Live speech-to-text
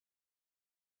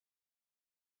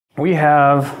we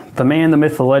have the man, the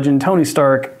myth, the legend, Tony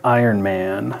Stark, Iron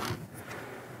Man.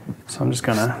 So I'm just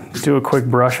gonna do a quick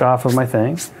brush off of my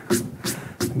thing.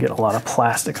 Get a lot of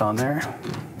plastic on there.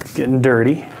 It's getting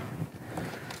dirty.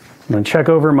 I'm gonna check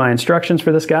over my instructions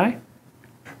for this guy.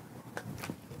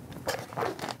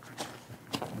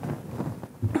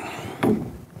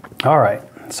 All right,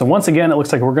 so once again, it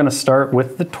looks like we're gonna start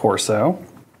with the torso.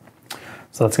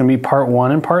 So that's gonna be part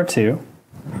 1 and part 2.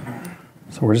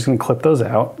 So we're just gonna clip those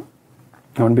out.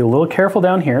 I wanna be a little careful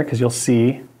down here because you'll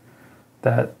see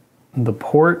that the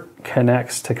port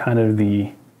connects to kind of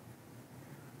the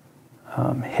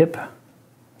hip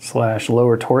 /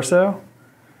 lower torso.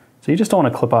 So you just don't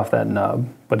want to clip off that nub,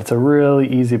 but it's a really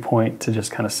easy point to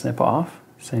just kind of snip off.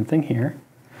 Same thing here.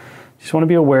 You just want to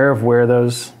be aware of where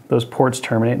those ports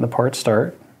terminate and the parts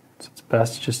start. So it's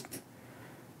best to just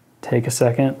take a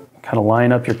second, kind of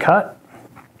line up your cut,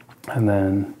 and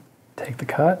then take the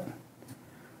cut.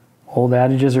 Old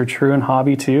adages are true in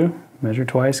hobby too. Measure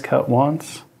twice, cut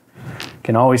once. You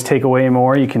can always take away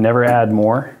more, you can never add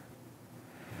more.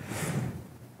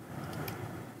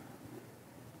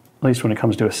 At least when it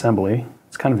comes to assembly.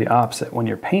 It's kind of the opposite. When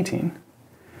you're painting,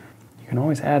 you can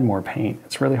always add more paint.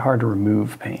 It's really hard to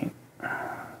remove paint.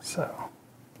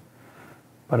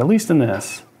 But at least in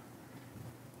this,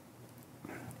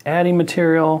 adding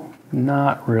material,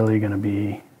 not really gonna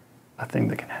be a thing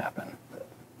that can happen.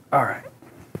 All right,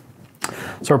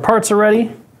 so our parts are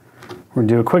ready. We're gonna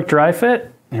do a quick dry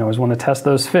fit. You always wanna test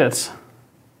those fits.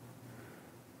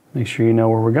 Make sure you know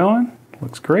where we're going.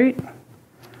 Looks great.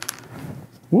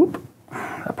 Whoop,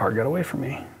 that part got away from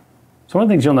me. So one of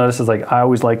the things you'll notice is I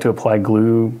always like to apply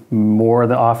glue more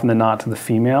often than not to the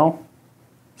female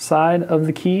side of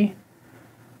the key.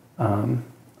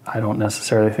 I don't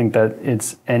necessarily think that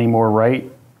it's any more right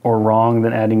or wrong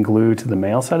than adding glue to the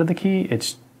male side of the key.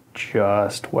 It's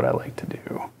just what I like to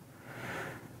do.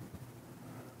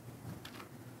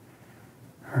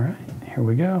 All right, here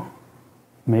we go.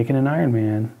 Making an Iron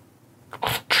Man.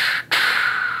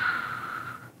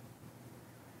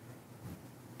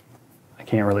 I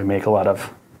can't really make a lot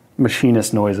of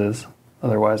machinist noises.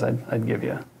 Otherwise, I'd give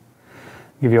you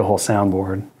a whole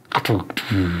soundboard.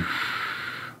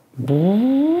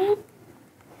 All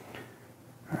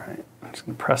right, I'm just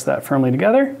gonna press that firmly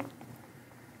together.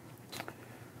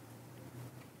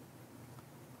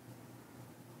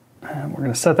 And we're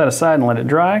gonna set that aside and let it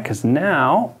dry, because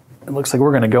now it looks like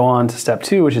we're gonna go on to step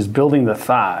 2, which is building the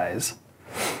thighs.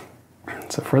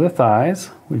 So for the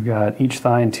thighs, we've got each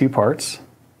thigh in 2 parts.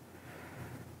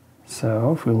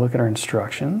 So if we look at our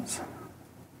instructions,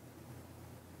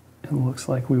 it looks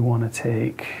like we want to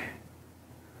take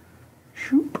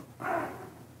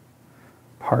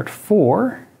part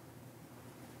 4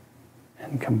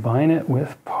 and combine it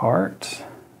with part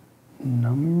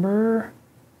number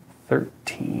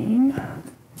 13.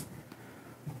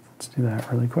 Let's do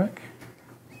that really quick.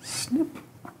 Snip,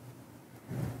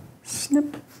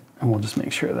 snip, and we'll just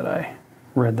make sure that I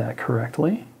read that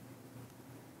correctly.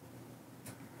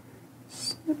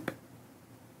 Snip,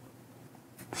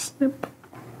 snip.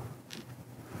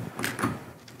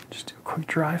 Just do a quick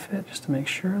dry fit just to make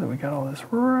sure that we got all this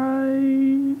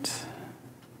right.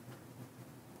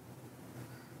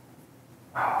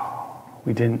 Oh,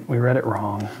 we read it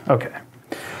wrong. Okay.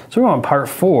 So we want part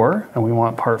 4 and we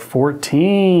want part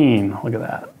 14. Look at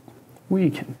that. We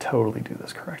can totally do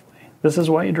this correctly. This is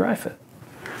why you dry fit.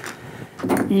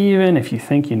 Even if you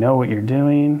think you know what you're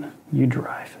doing, you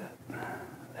dry fit.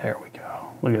 There we go.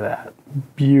 Look at that.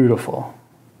 Beautiful.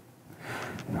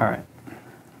 All right.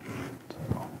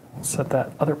 So we'll set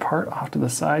that other part off to the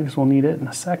side because we'll need it in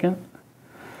a second.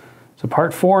 So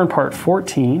part 4 and part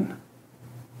 14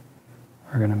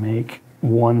 are going to make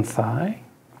one thigh.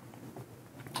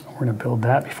 We're going to build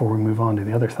that before we move on to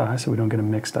the other thigh so we don't get them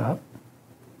mixed up.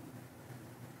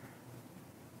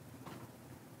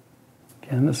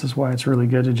 Again, this is why it's really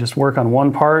good to just work on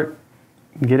one part,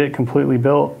 get it completely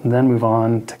built, and then move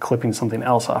on to clipping something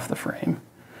else off the frame.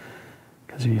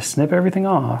 Because if you snip everything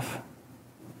off,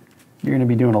 you're going to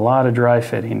be doing a lot of dry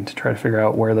fitting to try to figure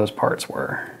out where those parts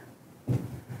were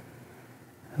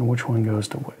and which one goes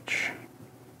to which.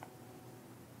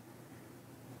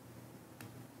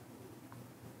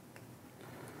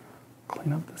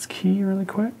 Clean up this key really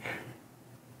quick.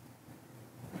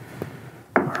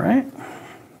 All right,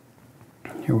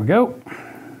 here we go.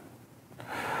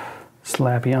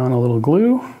 Slappy on a little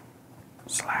glue.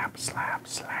 Slap, slap,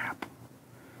 slap.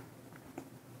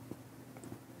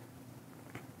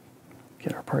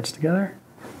 Get our parts together.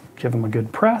 Give them a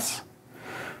good press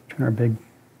between our big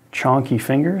chonky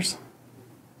fingers.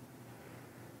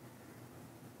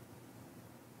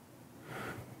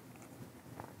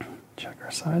 Check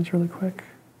our sides really quick.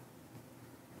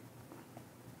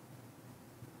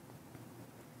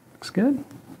 Looks good.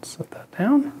 Let's set that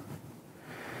down.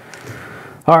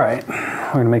 All right,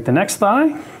 we're going to make the next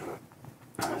thigh.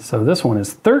 So this one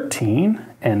is 13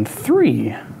 and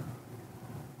 3.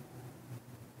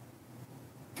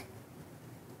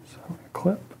 So we're going to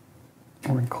clip,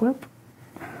 we're going to clip.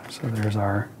 So there's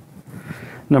our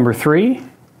number 3.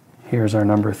 Here's our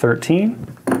number 13.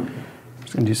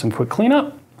 Just going to do some quick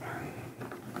cleanup.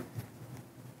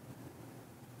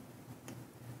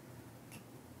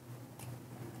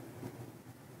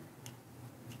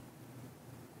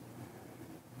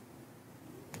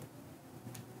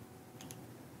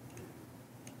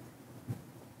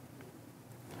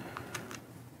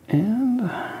 And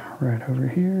right over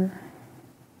here,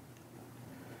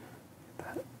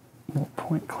 get that little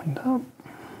point cleaned up.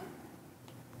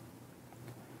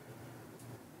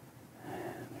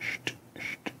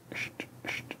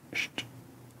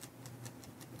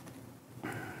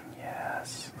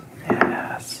 Yes,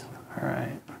 yes. All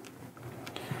right.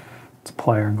 Let's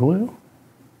apply our glue.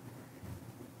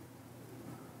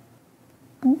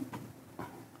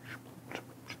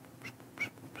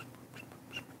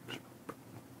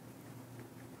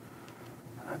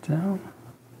 Down,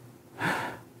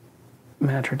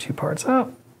 match our 2 parts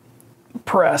up,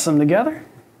 press them together.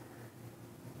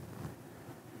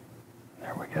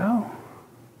 There we go.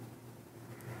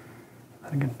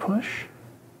 That a good push.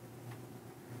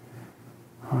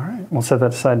 All right, we'll set that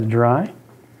aside to dry.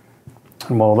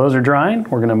 And while those are drying,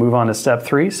 we're going to move on to step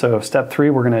 3. So step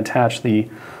 3, we're going to attach the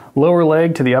lower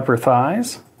leg to the upper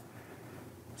thighs.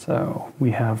 So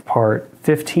we have part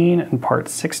 15 and part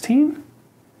 16.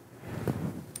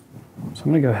 So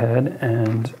I'm going to go ahead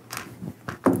and,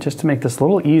 just to make this a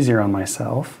little easier on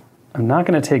myself, I'm not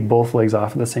going to take both legs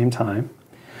off at the same time.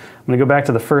 I'm going to go back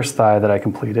to the first thigh that I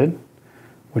completed,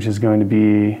 which is going to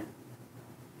be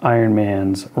Iron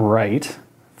Man's right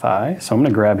thigh. So I'm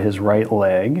going to grab his right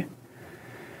leg.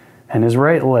 And his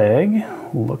right leg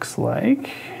looks like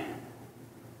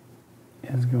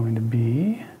is going to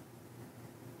be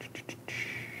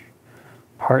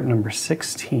part number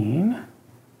 16.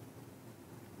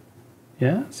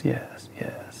 Yes, yes,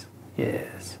 yes,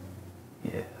 yes,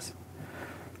 yes.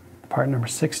 Part number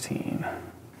 16,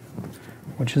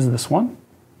 which is this one.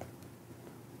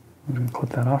 I'm going to clip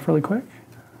that off really quick.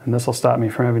 And this will stop me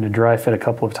from having to dry fit a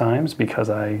couple of times because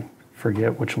I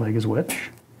forget which leg is which.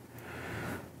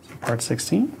 So part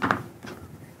 16.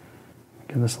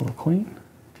 Give this a little clean.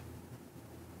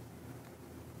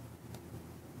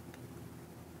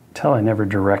 Tell I never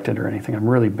directed or anything. I'm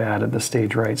really bad at the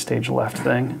stage right, stage left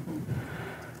thing.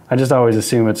 I just always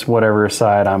assume it's whatever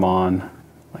side I'm on.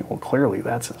 Like, well, clearly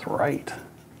that's his right,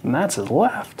 and that's his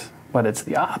left, but it's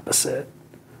the opposite.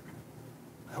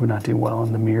 I would not do well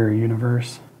in the mirror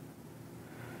universe.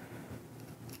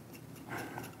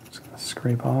 Just gonna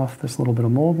scrape off this little bit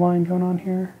of mold line going on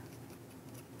here.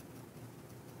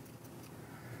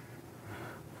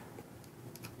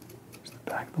 Just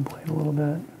back the blade a little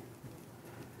bit.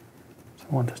 So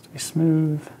I want this to be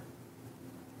smooth.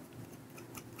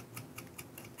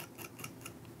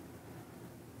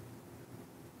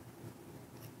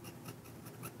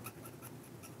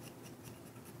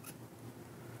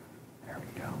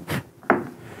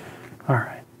 All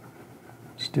right,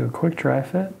 just do a quick dry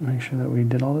fit, make sure that we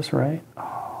did all this right.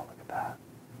 Oh, look at that,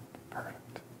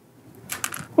 perfect.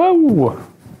 Whoa,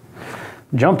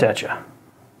 jumped at you.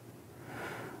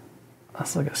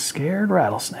 That's like a scared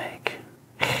rattlesnake.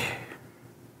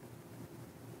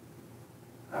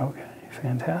 Okay,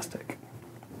 fantastic.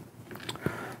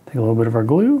 Take a little bit of our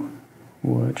glue,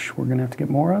 which we're gonna have to get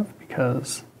more of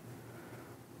because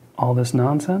all this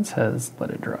nonsense has let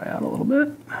it dry out a little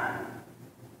bit.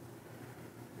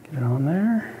 Get it on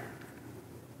there.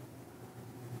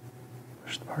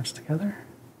 Push the parts together.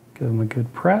 Give them a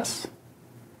good press.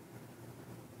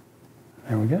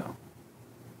 There we go.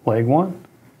 Leg 1.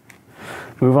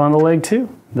 Move on to leg 2.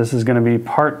 This is going to be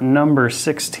part number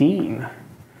 16,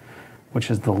 which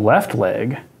is the left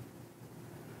leg.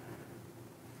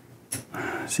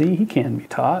 See, he can be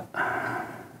taught.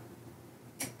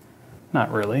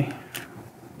 Not really.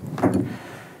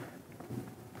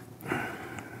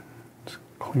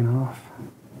 Clean off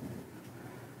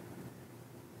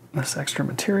this extra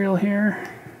material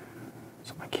here.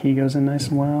 So my key goes in nice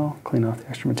and well. Clean off the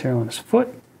extra material on his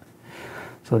foot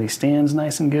so that he stands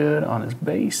nice and good on his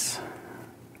base.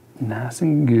 Nice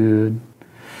and good.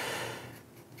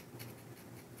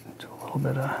 Do a little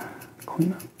bit of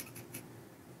cleanup.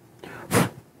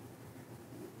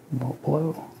 Bolt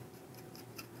blow.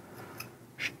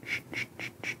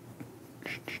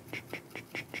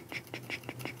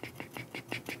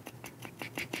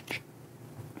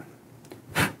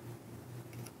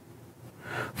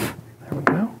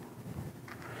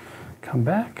 come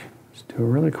back, just do a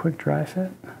really quick dry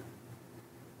fit.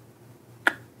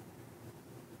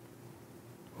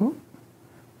 Ooh.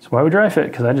 So why we dry fit?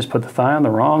 Because I just put the thigh on the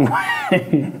wrong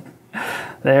way.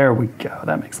 There we go.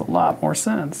 That makes a lot more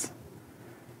sense.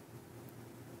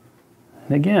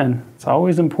 And again, it's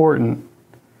always important,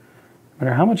 no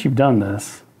matter how much you've done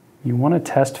this, you want to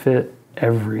test fit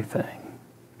everything.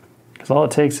 Because all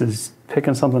it takes is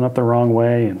picking something up the wrong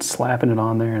way and slapping it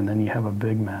on there, and then you have a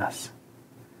big mess.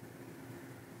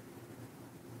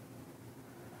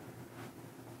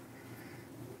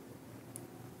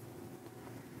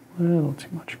 A little too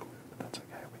much glue, but that's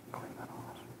okay. We can clean that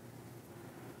off.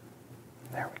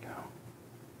 There we go.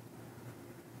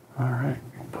 All right,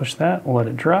 push that, we'll let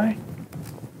it dry.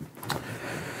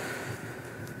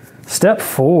 Step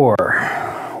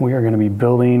 4, we are going to be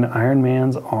building Iron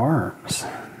Man's arms.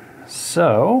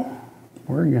 So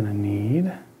we're going to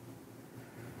need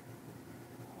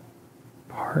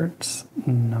parts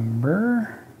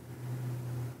number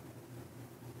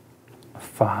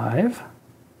 5,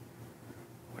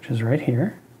 which is right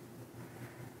here.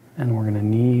 And we're going to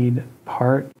need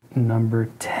part number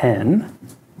 10.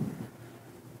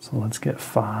 So let's get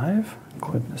 5,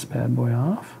 clip this bad boy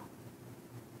off.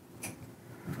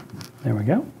 There we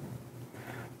go.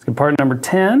 Let's get part number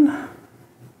 10.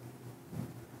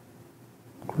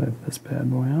 Clip this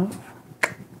bad boy off.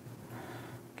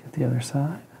 Get the other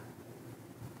side.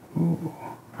 Ooh.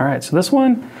 All right, so this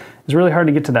one is really hard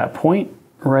to get to that point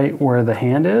right where the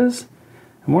hand is.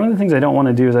 And one of the things I don't want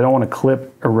to do is I don't want to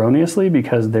clip erroneously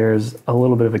because there's a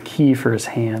little bit of a key for his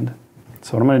hand.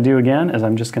 So what I'm going to do again is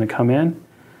I'm just going to come in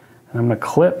and I'm going to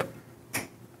clip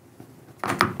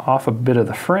off a bit of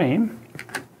the frame.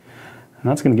 And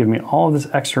that's going to give me all of this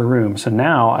extra room. So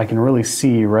now I can really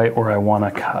see right where I want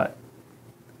to cut.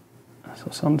 So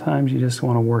sometimes you just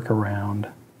want to work around.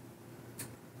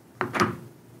 And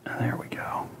there we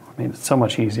go. I mean, it's so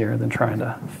much easier than trying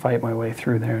to fight my way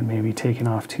through there and maybe taking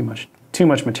off too much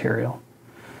material.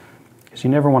 Because you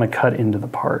never want to cut into the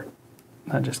part.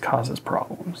 That just causes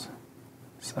problems.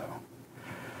 So,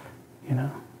 you know,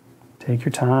 take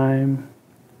your time,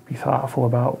 be thoughtful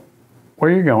about where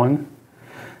you're going,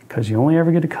 because you only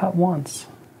ever get to cut once.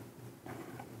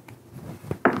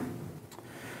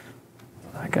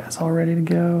 That guy's all ready to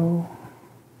go.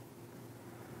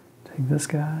 Take this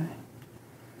guy.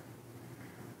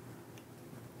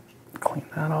 Clean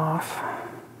that off.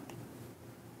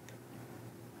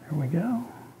 There we go.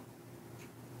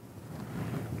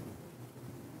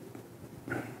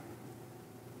 There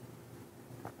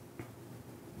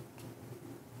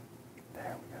we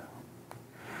go.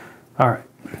 All right,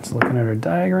 so looking at our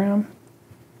diagram,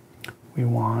 we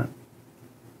want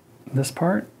this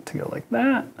part to go like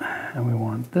that, and we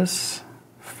want this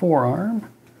forearm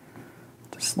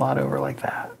to slot over like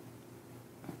that.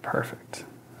 Perfect.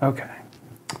 Okay.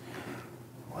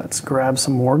 Let's grab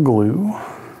some more glue.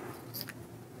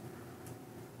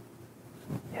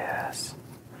 Yes.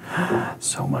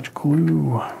 So much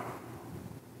glue.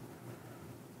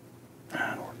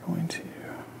 And we're going to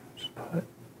just put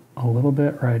a little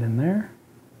bit right in there.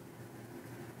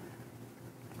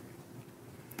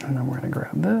 And then we're going to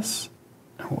grab this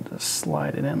and we'll just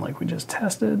slide it in like we just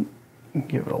tested. And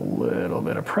give it a little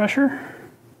bit of pressure.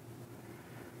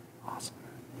 Awesome.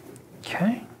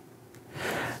 Okay.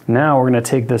 Now we're going to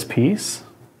take this piece,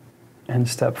 and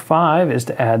step 5 is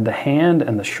to add the hand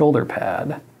and the shoulder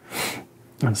pad.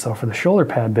 And so for the shoulder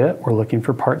pad bit, we're looking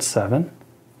for part 7,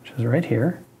 which is right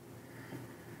here.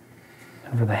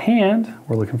 And for the hand,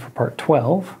 we're looking for part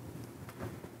 12.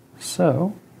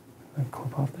 So I'm going to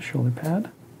clip off the shoulder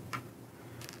pad,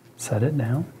 set it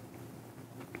down,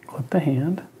 clip the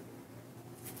hand.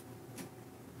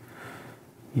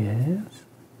 Yes,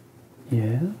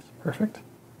 yes, perfect.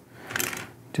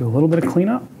 Do a little bit of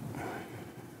cleanup.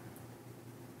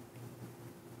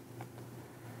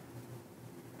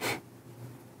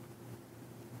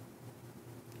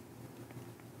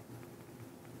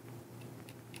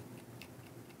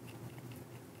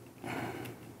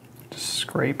 Just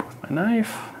scrape with my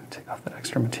knife, take off that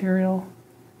extra material.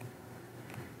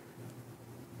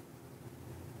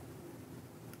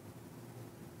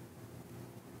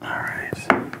 All right. So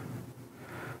I'm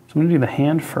going to do the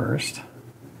hand first.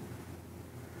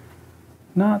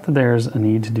 Not that there's a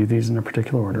need to do these in a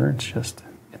particular order, it's just,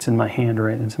 it's in my hand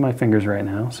right, it's in my fingers right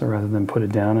now, so rather than put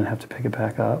it down and have to pick it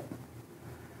back up.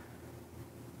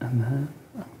 And then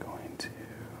I'm going to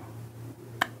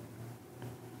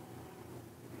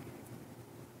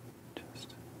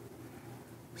just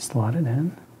slot it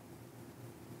in,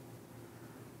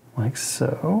 like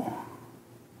so.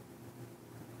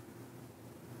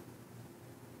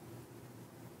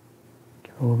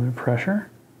 Give a little bit of pressure.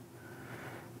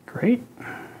 Great.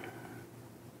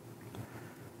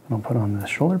 I'll put on the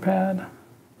shoulder pad.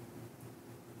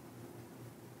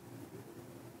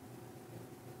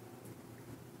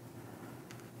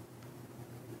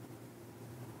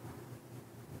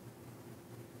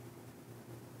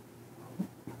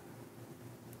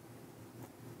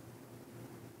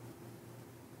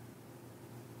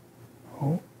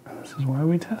 Oh, this is why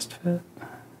we test fit.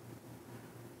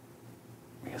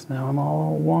 Because now I'm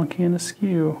all wonky and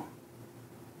askew.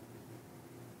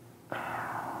 There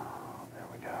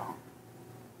we go.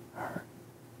 All right.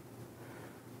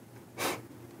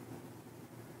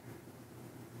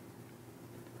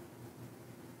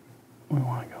 We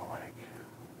want to go like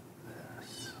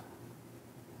this.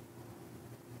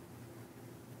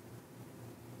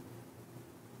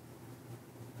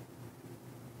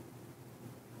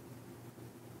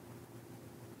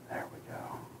 There we go.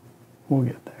 We'll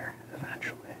get there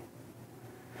eventually.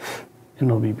 And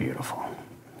it'll be beautiful.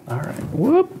 All right,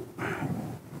 whoop.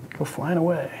 Go flying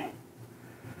away.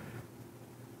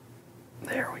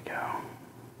 There we go.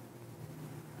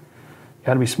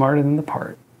 Gotta be smarter than the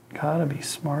part. Gotta be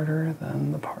smarter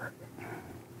than the part.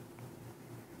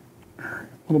 All right,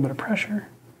 a little bit of pressure.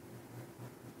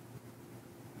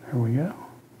 There we go.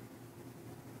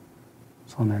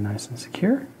 It's on there nice and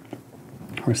secure.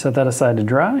 We're gonna set that aside to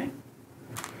dry.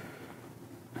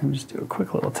 And just do a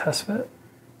quick little test fit,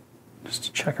 just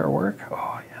to check our work.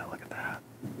 Oh yeah, look at that.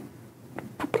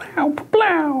 Plow,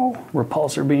 plow.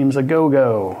 Repulsor beams a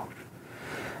go-go.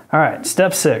 All right,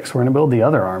 step 6, we're gonna build the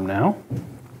other arm now.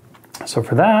 So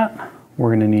for that,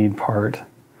 we're gonna need part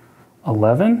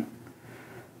 11,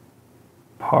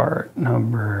 part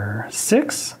number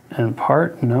 6, and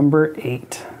part number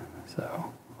 8.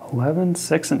 So 11,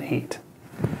 6, and 8.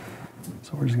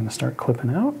 So we're just gonna start clipping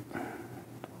out.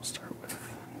 We'll start with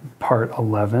part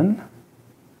 11.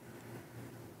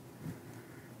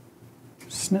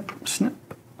 Snip, snip.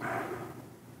 All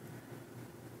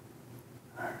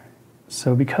right.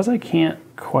 So because I can't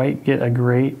quite get a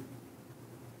great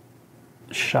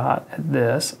shot at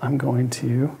this, I'm going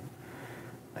to,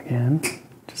 again,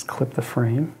 just clip the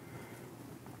frame.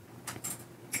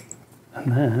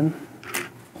 And then,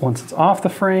 once it's off the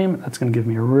frame, that's going to give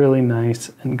me a really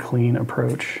nice and clean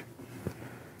approach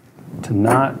to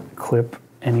not clip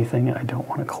anything I don't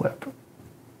want to clip.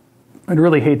 I'd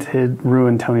really hate to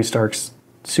ruin Tony Stark's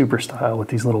super style with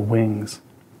these little wings.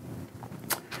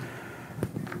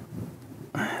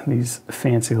 These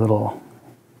fancy little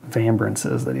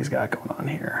vambrances that he's got going on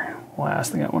here.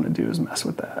 Last thing I want to do is mess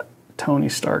with that Tony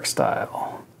Stark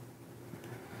style.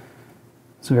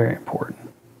 It's very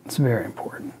important. It's very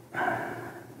important. All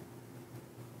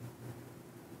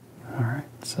right,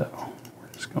 so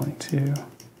we're just going to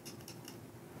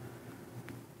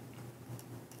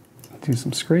do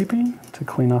some scraping to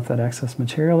clean off that excess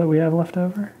material that we have left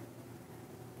over.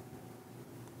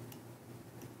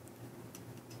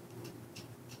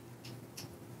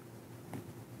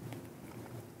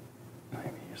 Maybe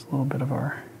use a little bit of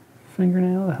our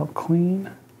fingernail to help clean.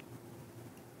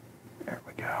 There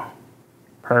we go.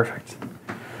 Perfect.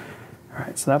 All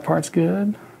right, so that part's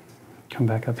good. Come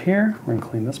back up here. We're gonna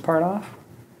clean this part off.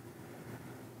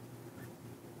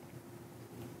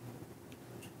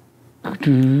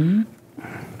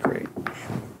 Great.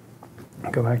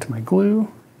 Go back to my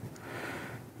glue.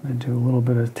 I'm gonna do a little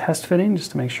bit of test fitting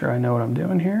just to make sure I know what I'm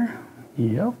doing here.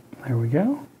 Yep, there we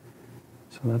go.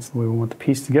 So that's the way we want the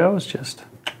piece to go, is just,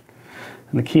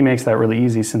 and the key makes that really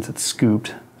easy since it's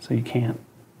scooped, so you can't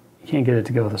get it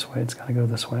to go this way, it's gotta go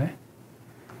this way.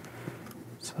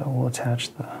 So we'll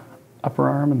attach the upper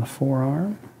arm and the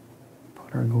forearm,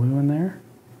 put our glue in there,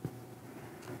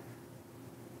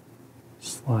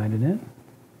 slide it in,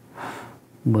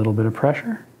 a little bit of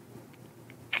pressure.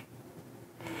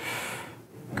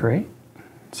 Great.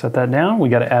 Set that down. We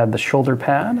got to add the shoulder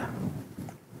pad.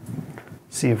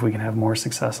 See if we can have more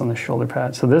success on the shoulder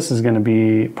pad. So this is going to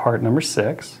be part number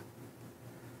 6. So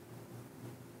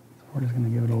we're just going to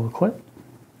give it a little clip.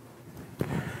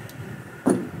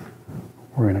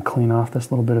 We're going to clean off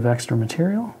this little bit of extra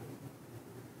material.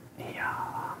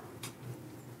 Yeah.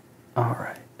 All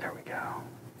right, there we go.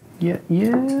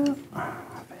 Yeah.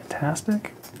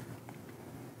 Fantastic.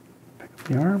 Pick up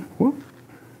the arm. Whoop.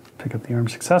 Pick up the arm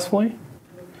successfully.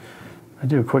 I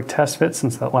do a quick test fit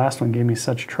since that last one gave me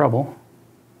such trouble.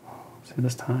 See,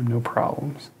 this time, no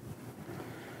problems.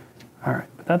 All right,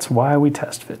 but that's why we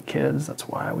test fit, kids. That's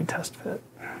why we test fit.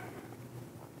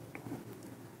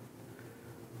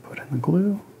 Put in the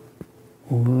glue.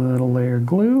 A little layer of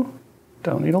glue.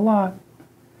 Don't need a lot.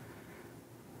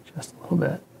 Just a little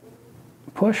bit.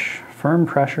 Push, firm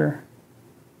pressure.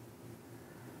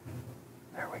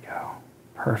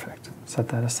 Perfect. Set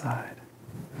that aside.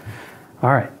 All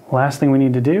right, last thing we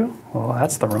need to do, well,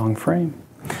 that's the wrong frame.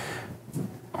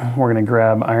 We're going to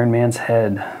grab Iron Man's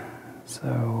head. So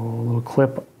a little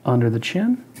clip under the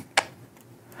chin,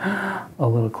 a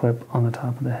little clip on the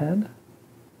top of the head,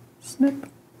 snip,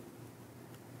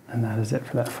 and that is it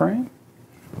for that frame.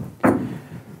 So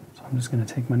I'm just going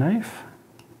to take my knife,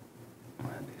 I'm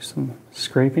going to do some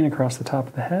scraping across the top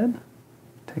of the head,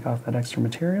 take off that extra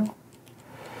material.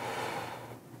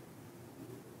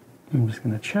 I'm just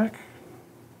going to check.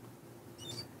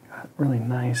 Got really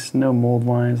nice, no mold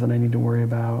lines that I need to worry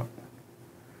about.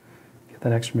 Get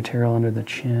that extra material under the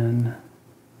chin.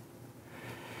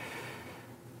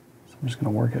 So I'm just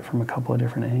going to work it from a couple of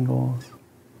different angles.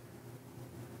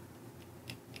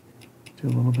 Do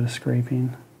a little bit of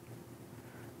scraping.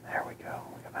 There we go,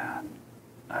 look at that.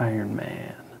 Iron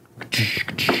Man.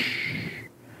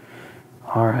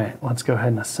 All right, let's go ahead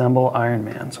and assemble Iron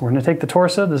Man. So we're going to take the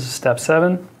torso, this is step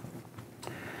 7.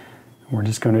 We're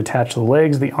just going to attach the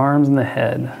legs, the arms, and the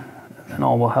head. And then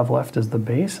all we'll have left is the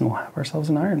base, and we'll have ourselves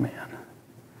an Iron Man.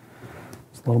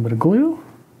 Just a little bit of glue.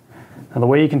 Now the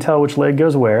way you can tell which leg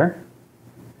goes where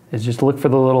is just look for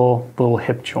the little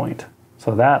hip joint.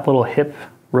 So that little hip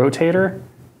rotator,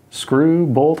 screw,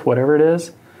 bolt, whatever it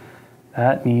is,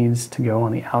 that needs to go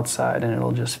on the outside, and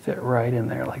it'll just fit right in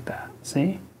there like that.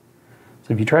 See?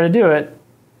 So if you try to do it,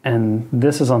 and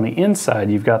this is on the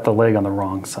inside, you've got the leg on the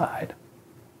wrong side.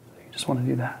 Just want to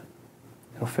do that.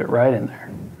 It'll fit right in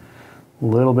there. A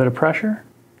little bit of pressure,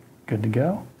 good to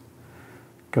go.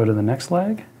 Go to the next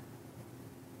leg.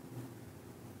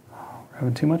 Oh, we're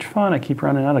having too much fun. I keep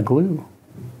running out of glue.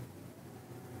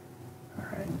 All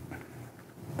right,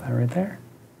 that right there.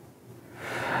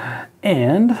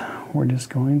 And we're just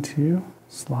going to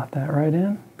slot that right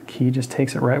in. The key just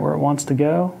takes it right where it wants to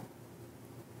go.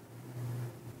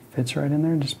 Fits right in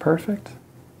there, just perfect.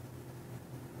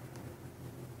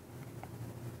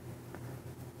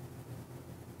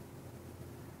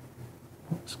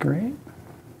 Looks great.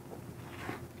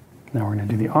 Now we're going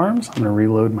to do the arms. I'm going to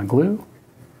reload my glue.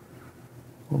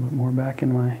 A little bit more back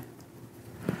in my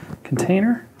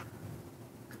container.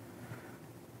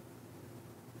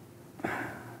 Put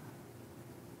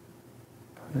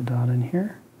a dot in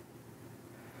here.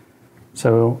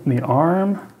 So the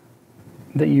arm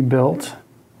that you built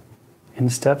in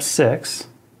step 6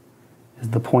 is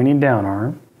the pointing down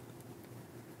arm.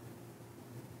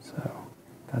 So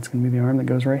that's going to be the arm that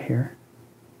goes right here.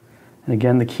 And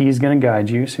again, the key is going to guide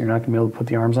you, so you're not going to be able to put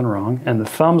the arms on wrong. And the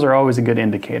thumbs are always a good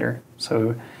indicator.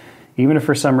 So even if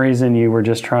for some reason you were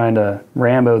just trying to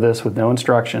Rambo this with no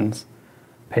instructions,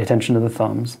 pay attention to the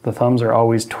thumbs. The thumbs are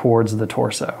always towards the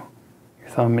torso. Your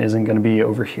thumb isn't going to be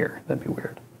over here. That'd be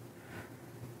weird.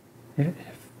 If,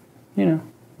 you know,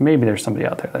 maybe there's somebody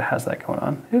out there that has that going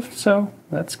on. If so,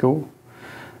 that's cool.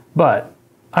 But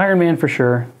Iron Man for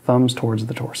sure, thumbs towards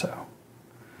the torso.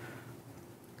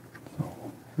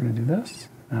 We're going to do this.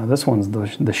 Now this one's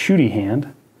the shooty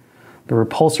hand, the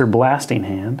repulsor blasting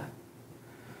hand.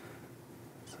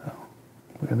 So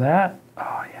look at that.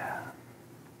 Oh yeah.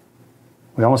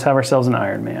 We almost have ourselves an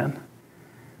Iron Man.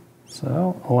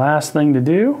 So the last thing to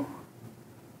do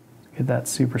is get that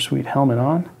super sweet helmet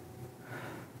on.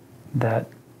 That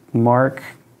Mark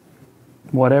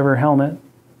whatever helmet.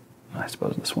 I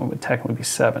suppose this one would technically be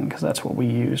 7 because that's what we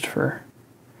used for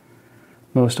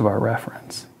most of our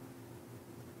reference.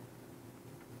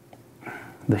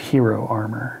 The hero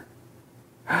armor.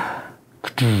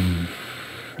 And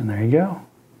there you go.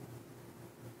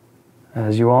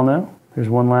 As you all know, there's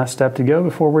one last step to go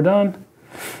before we're done,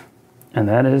 and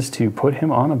that is to put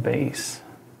him on a base.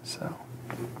 So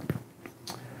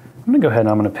I'm gonna go ahead and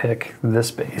I'm gonna pick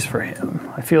this base for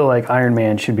him. I feel like Iron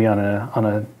Man should be on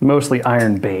a mostly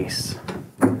iron base.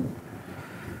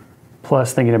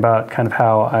 Plus thinking about kind of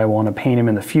how I want to paint him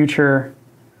in the future.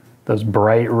 Those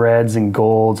bright reds and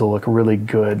golds will look really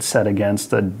good set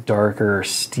against a darker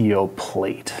steel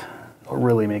plate. It'll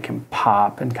really make him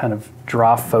pop and kind of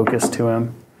draw focus to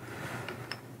him.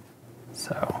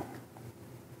 So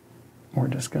we're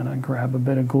just gonna grab a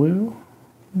bit of glue,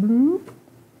 bloop,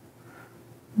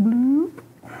 bloop,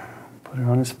 put it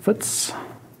on his foots,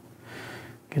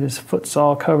 get his foots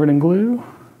all covered in glue,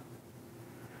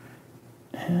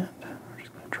 and we're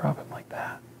just gonna drop him like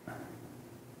that.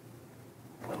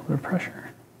 A little bit of pressure.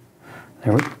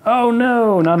 There we go. Oh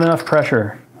no, not enough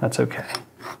pressure. That's okay.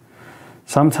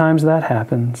 Sometimes that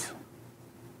happens.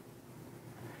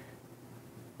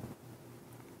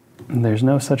 And there's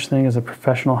no such thing as a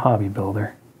professional hobby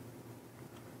builder.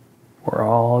 We're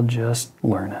all just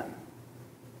learning.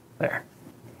 There.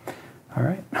 All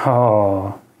right.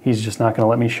 Oh, he's just not going to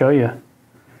let me show you.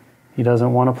 He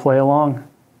doesn't want to play along.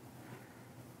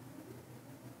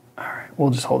 All right, we'll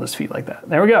just hold his feet like that.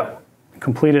 There we go.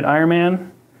 Completed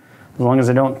Ironman. As long as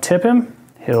I don't tip him,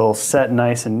 he'll set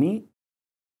nice and neat.